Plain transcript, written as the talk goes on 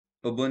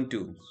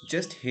Ubuntu.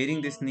 Just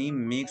hearing this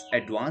name makes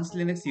advanced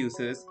Linux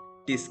users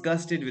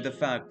disgusted with the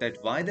fact that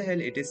why the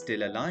hell it is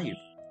still alive,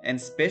 and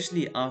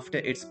especially after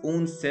its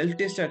own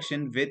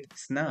self-destruction with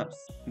snaps.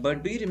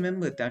 But we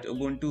remember that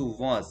Ubuntu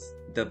was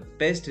the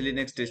best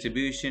Linux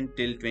distribution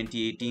till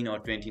 2018 or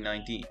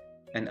 2019.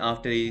 And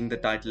after reading the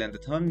title and the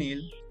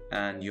thumbnail,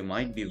 and you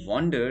might be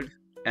wondered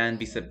and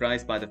be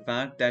surprised by the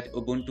fact that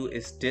Ubuntu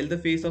is still the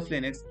face of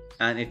Linux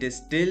and it is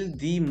still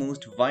the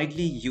most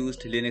widely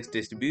used Linux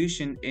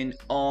distribution in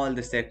all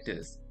the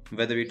sectors.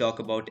 Whether we talk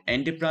about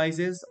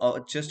enterprises or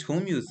just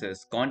home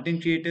users,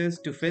 content creators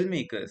to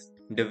filmmakers,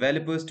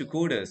 developers to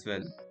coders,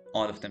 well,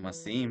 all of them are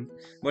same.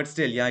 But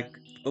still, yeah,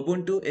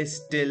 Ubuntu is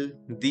still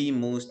the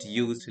most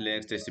used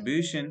Linux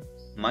distribution.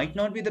 Might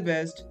not be the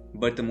best,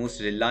 but the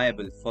most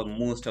reliable for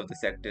most of the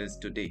sectors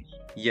today.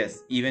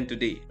 Yes, even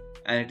today.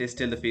 And it is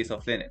still the face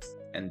of Linux.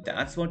 And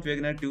that's what we're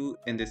gonna do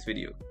in this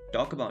video.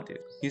 Talk about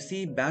it. You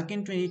see, back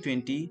in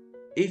 2020,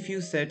 if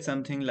you said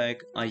something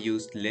like I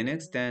used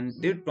Linux, then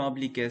they would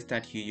probably guess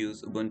that you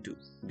use Ubuntu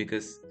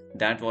because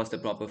that was the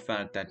proper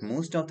fact that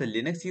most of the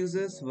Linux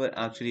users were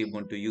actually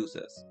Ubuntu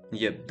users.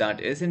 Yep,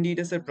 that is indeed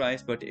a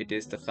surprise, but it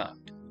is the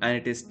fact. And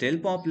it is still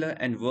popular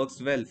and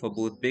works well for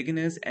both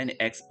beginners and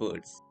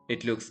experts.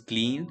 It looks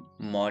clean,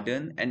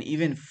 modern, and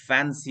even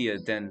fancier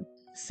than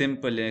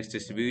simple Linux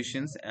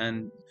distributions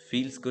and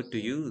feels good to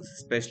use,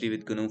 especially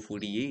with GNOME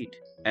 48.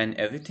 And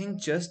everything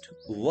just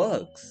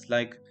works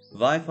like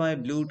Wi-Fi,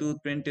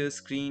 Bluetooth, printer,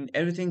 screen,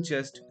 everything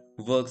just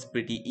works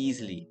pretty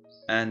easily.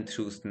 And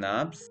through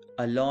snaps,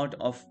 a lot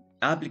of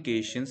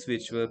applications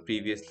which were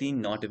previously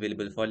not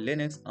available for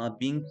Linux are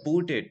being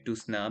ported to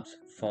snaps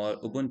for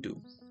Ubuntu.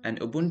 And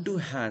Ubuntu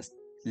has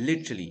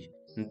literally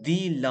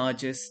the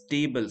largest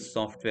stable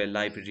software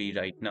library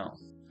right now.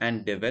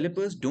 And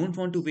developers don't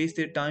want to waste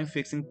their time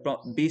fixing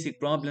basic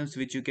problems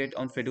which you get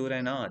on Fedora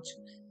and Arch.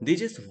 They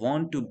just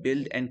want to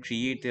build and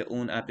create their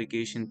own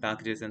application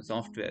packages and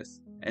softwares.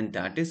 And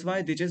that is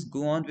why they just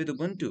go on with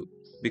Ubuntu.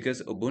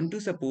 Because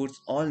Ubuntu supports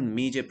all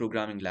major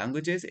programming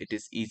languages, it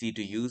is easy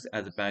to use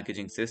as a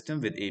packaging system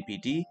with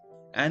apt,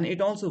 and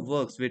it also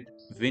works with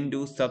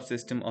Windows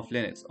Subsystem of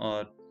Linux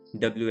or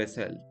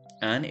WSL.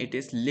 And it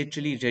is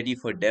literally ready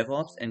for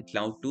DevOps and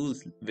cloud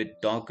tools with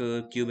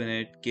Docker,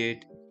 Kubernetes,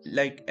 Git,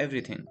 like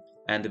everything.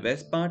 And the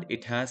best part,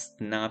 it has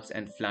snaps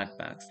and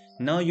flatpaks.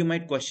 Now you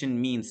might question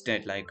me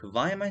instead, like,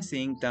 why am I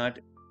saying that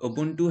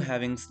Ubuntu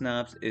having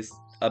snaps is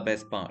a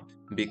best part?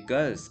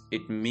 Because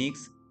it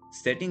makes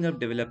setting up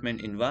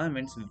development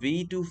environments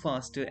way too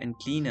faster and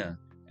cleaner,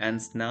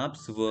 and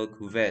snaps work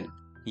well.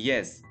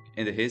 Yes,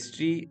 in the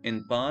history,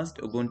 in past,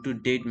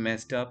 Ubuntu did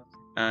messed up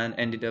and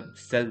ended up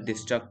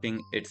self-destructing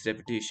its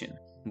reputation.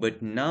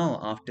 But now,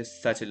 after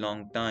such a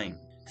long time,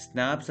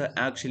 snaps are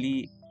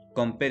actually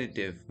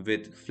competitive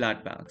with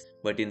flatpaks.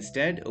 But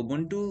instead,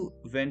 Ubuntu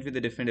went with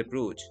a different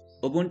approach.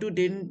 Ubuntu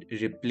didn't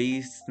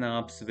replace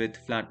snaps with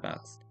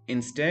flatpaks.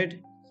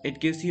 Instead, it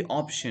gives you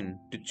option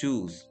to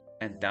choose,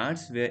 and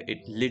that's where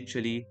it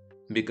literally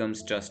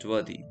becomes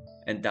trustworthy.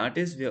 And that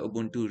is where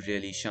Ubuntu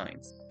really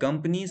shines.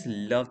 Companies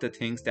love the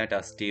things that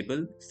are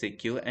stable,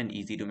 secure, and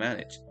easy to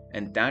manage.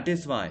 And that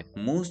is why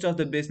most of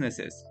the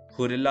businesses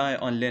who rely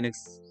on Linux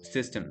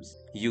systems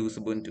use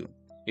Ubuntu.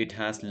 It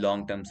has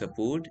long-term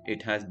support,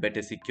 it has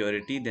better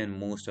security than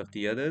most of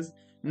the others.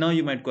 Now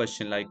you might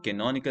question like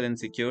Canonical and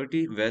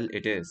security, well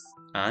it is.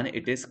 And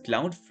it is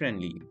cloud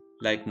friendly.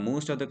 Like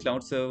most of the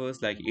cloud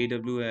servers like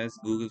AWS,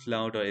 Google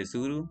Cloud or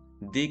Azure,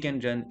 they can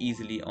run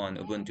easily on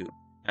Ubuntu.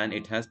 And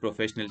it has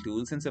professional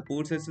tools and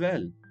supports as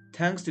well.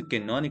 Thanks to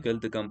Canonical,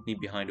 the company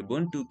behind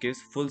Ubuntu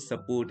gives full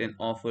support and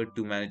offer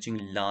to managing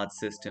large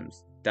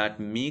systems. That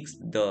makes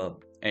the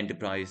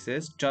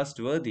enterprises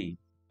trustworthy.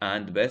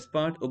 And the best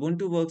part,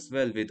 Ubuntu works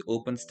well with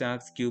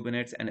OpenStack,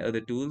 Kubernetes, and other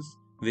tools,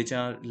 which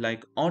are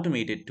like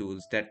automated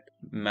tools that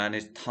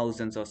manage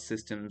thousands of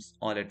systems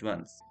all at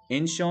once.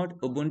 In short,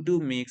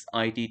 Ubuntu makes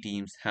IT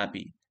teams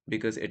happy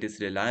because it is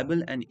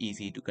reliable and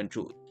easy to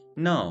control.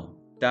 Now,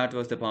 that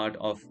was the part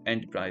of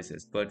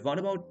enterprises, but what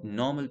about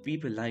normal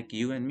people like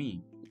you and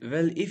me?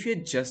 Well, if you're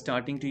just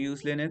starting to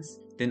use Linux,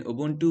 then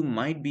Ubuntu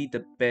might be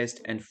the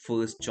best and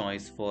first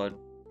choice for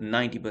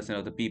 90%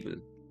 of the people.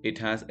 It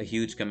has a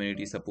huge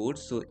community support,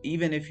 so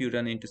even if you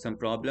run into some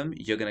problem,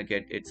 you're gonna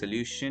get its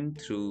solution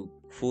through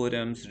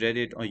forums,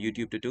 Reddit, or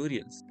YouTube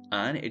tutorials.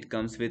 And it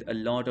comes with a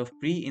lot of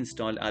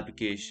pre-installed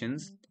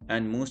applications,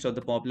 and most of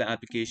the popular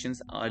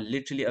applications are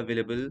literally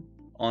available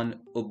on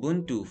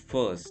Ubuntu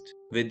first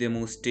with their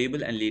most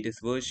stable and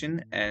latest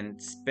version, and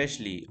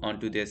especially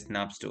onto their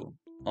Snap Store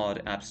or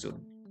App Store.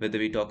 Whether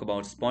we talk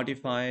about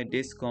Spotify,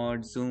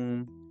 Discord,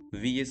 Zoom,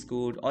 VS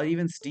Code, or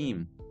even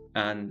Steam.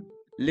 And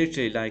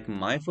literally, like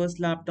my first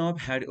laptop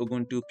had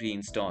Ubuntu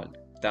pre-installed.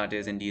 That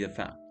is indeed a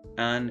fact.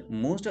 And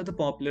most of the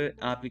popular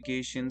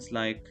applications,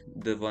 like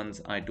the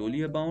ones I told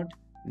you about,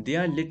 they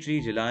are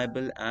literally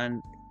reliable,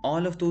 and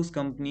all of those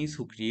companies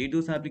who create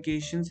those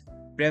applications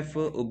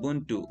prefer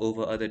Ubuntu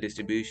over other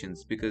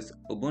distributions because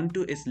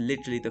Ubuntu is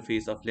literally the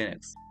face of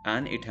Linux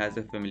and it has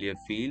a familiar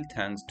feel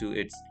thanks to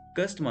its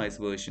customized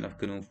version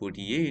of GNOME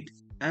 48,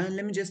 And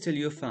let me just tell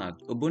you a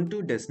fact,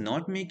 Ubuntu does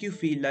not make you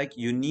feel like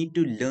you need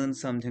to learn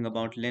something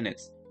about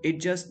Linux. It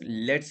just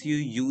lets you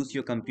use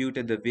your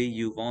computer the way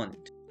you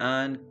want.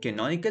 And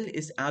Canonical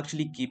is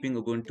actually keeping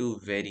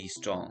Ubuntu very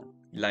strong.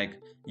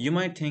 Like, you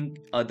might think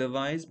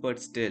otherwise, but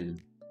still,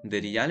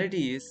 the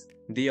reality is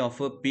they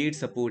offer paid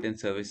support and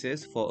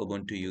services for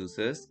Ubuntu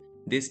users.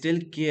 They still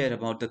care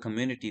about the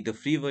community. The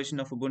free version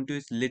of Ubuntu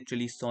is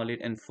literally solid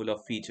and full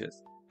of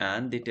features,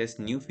 and they test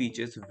new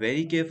features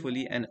very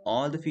carefully, and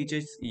all the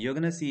features you're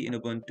gonna see in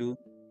Ubuntu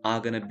are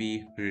gonna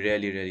be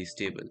really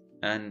stable.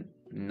 And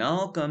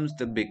now comes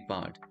the big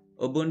part.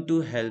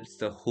 Ubuntu helps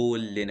the whole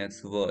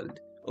Linux world.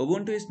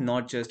 Ubuntu is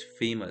not just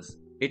famous,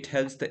 it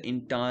helps the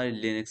entire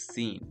Linux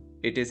scene.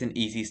 It is an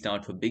easy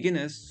start for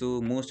beginners,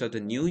 so most of the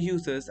new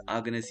users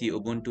are gonna see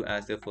Ubuntu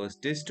as their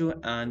first distro,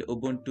 and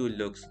Ubuntu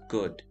looks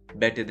good,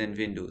 better than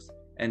Windows.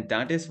 And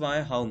that is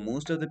why how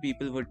most of the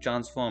people were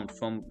transformed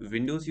from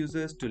Windows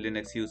users to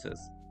Linux users.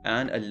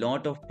 And a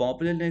lot of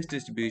popular Linux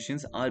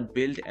distributions are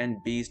built and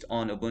based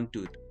on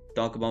Ubuntu.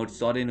 Talk about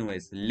Zorin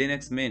OS,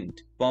 Linux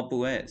Mint, Pop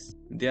OS.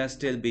 They are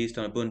still based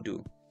on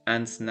Ubuntu.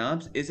 And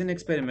Snaps is an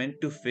experiment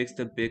to fix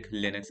the big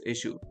Linux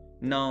issue.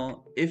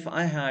 Now, if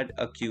I had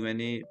a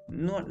Q&A,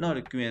 not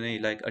a Q&A,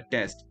 like a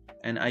test,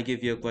 and I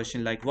give you a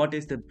question like what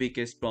is the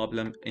biggest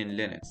problem in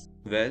Linux?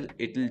 Well,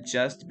 it'll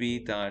just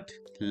be that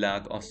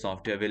lack of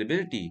software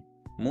availability.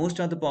 Most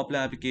of the popular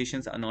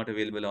applications are not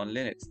available on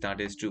Linux, that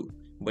is true.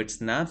 But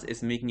Snaps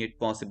is making it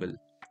possible.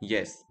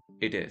 Yes,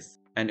 it is.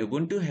 And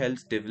Ubuntu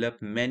helps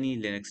develop many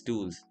Linux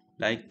tools.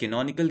 Like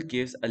Canonical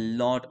gives a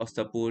lot of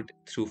support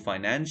through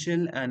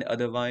financial and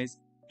otherwise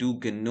to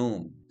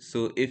GNOME.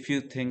 So if you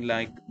think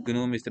like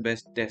GNOME is the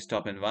best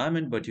desktop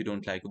environment but you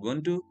don't like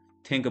Ubuntu,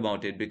 think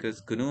about it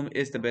because GNOME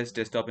is the best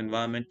desktop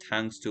environment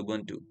thanks to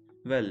Ubuntu.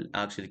 Well,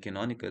 actually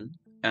Canonical.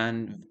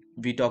 And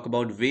we talk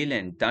about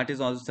Wayland, that is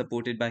also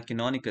supported by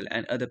Canonical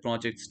and other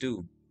projects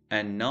too.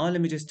 And now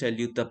let me just tell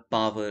you the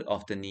power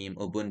of the name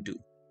Ubuntu.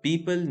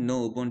 People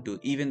know Ubuntu,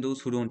 even those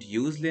who don't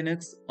use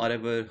Linux or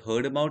ever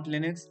heard about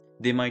Linux,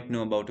 they might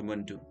know about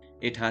Ubuntu.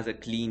 It has a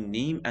clean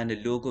name and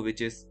a logo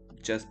which is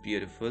just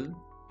beautiful.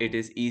 It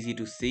is easy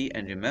to say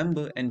and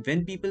remember, and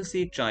when people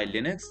say try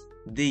Linux,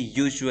 they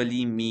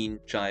usually mean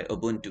try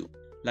Ubuntu.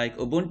 Like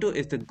Ubuntu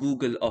is the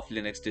Google of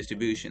Linux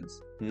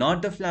distributions.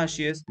 Not the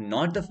flashiest,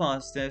 not the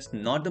fastest,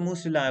 not the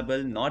most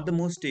reliable, not the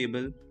most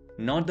stable,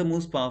 not the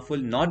most powerful,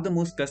 not the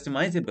most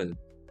customizable,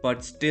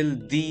 but still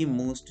the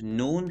most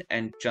known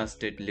and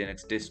trusted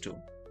Linux distro.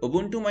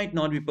 Ubuntu might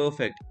not be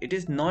perfect, it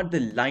is not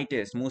the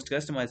lightest, most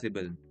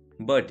customizable,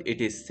 but it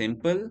is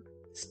simple,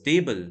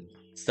 stable,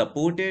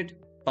 supported,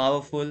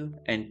 powerful,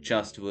 and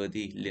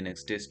trustworthy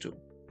Linux distro.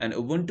 And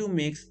Ubuntu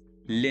makes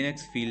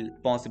Linux feel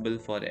possible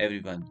for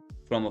everyone,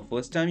 from a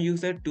first time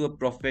user to a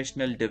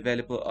professional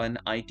developer or an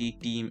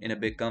IT team in a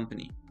big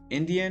company.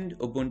 In the end,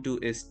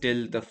 Ubuntu is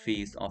still the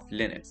face of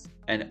Linux,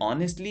 and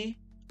honestly,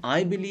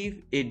 I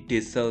believe it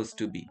deserves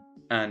to be.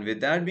 And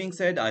with that being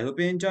said, I hope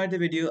you enjoyed the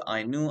video.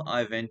 I know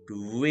I went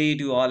way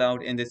too all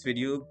out in this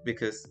video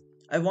because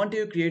I wanted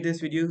to create this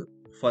video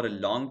for a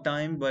long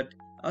time, but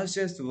I was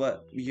just,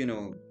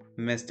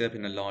 messed up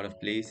in a lot of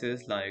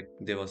places. Like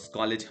there was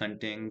college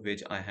hunting,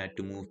 which I had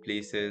to move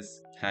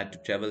places, had to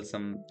travel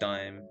some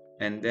time,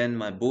 and then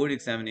my board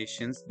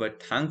examinations.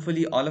 But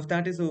thankfully, all of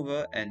that is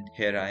over, and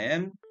here I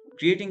am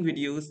creating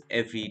videos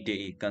every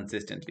day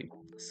consistently.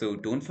 So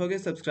don't forget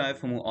to subscribe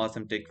for more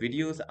awesome tech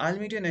videos. I'll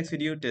meet you next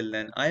video. Till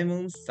then,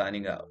 I'm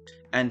signing out.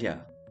 And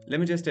yeah,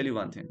 let me just tell you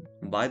one thing.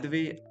 By the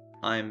way,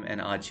 I'm an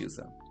Arch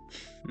user.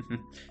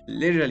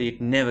 Literally, it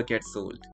never gets old.